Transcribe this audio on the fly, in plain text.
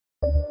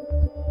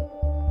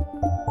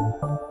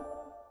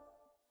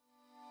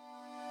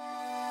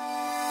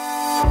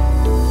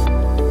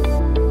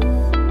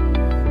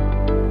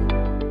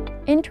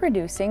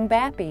Introducing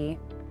BAPI.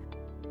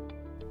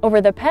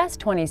 Over the past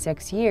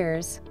 26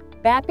 years,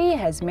 BAPI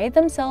has made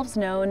themselves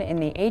known in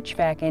the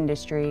HVAC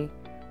industry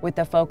with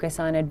a focus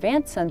on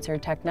advanced sensor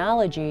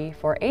technology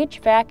for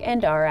HVAC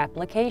and R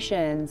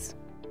applications.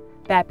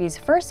 BAPI's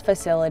first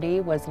facility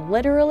was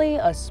literally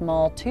a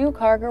small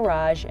two-car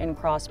garage in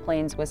Cross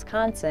Plains,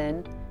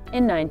 Wisconsin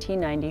in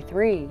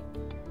 1993.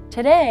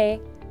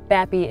 Today,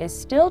 BAPI is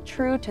still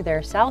true to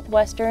their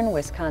southwestern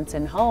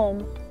Wisconsin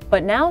home,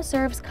 but now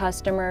serves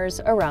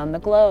customers around the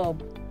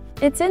globe.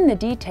 It's in the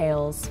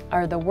details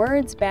are the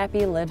words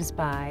BAPI lives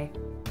by.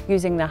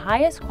 Using the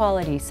highest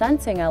quality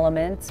sensing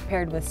elements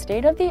paired with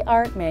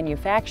state-of-the-art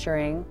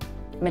manufacturing,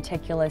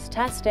 meticulous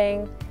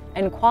testing,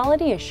 and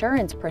quality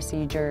assurance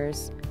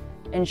procedures,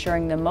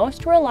 ensuring the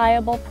most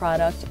reliable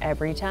product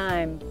every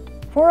time.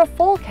 For a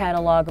full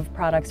catalog of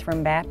products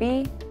from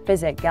BAPI,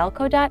 visit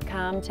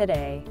galco.com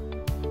today.